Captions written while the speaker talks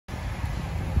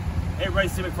Hey everybody,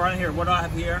 Steve McFarland here. What do I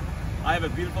have here? I have a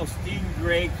beautiful steam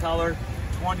gray color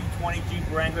 2020 Jeep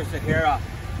Wrangler Sahara.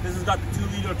 This has got the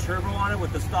 2-liter turbo on it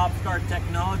with the stop-start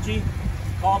technology.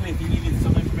 Call me if you needed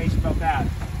some information about that.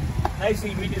 Nicely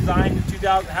redesigned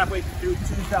halfway through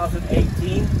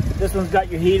 2018. This one's got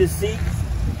your heated seats,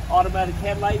 automatic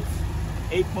headlights,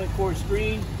 8.4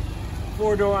 screen,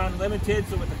 4-door unlimited.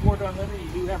 So with the 4-door unlimited,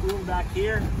 you do have room back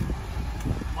here.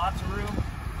 Lots of room.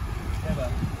 You have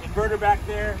an inverter back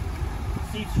there.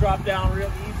 Seats drop down real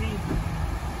easy.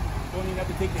 Don't even have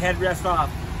to take the headrest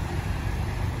off.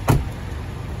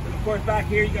 And of course back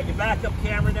here you got your backup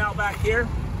camera now back here.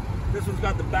 This one's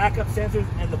got the backup sensors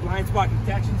and the blind spot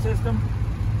detection system.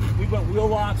 We put wheel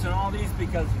locks on all these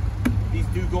because these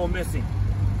do go missing.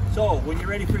 So when you're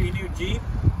ready for your new Jeep,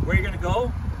 where are you going to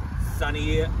go?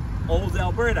 Sunny Old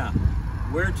Alberta.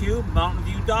 Where to? Mountain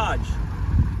View Dodge.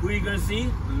 Who are you going to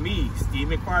see? Me, Steve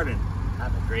McFarland.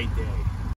 Have a great day.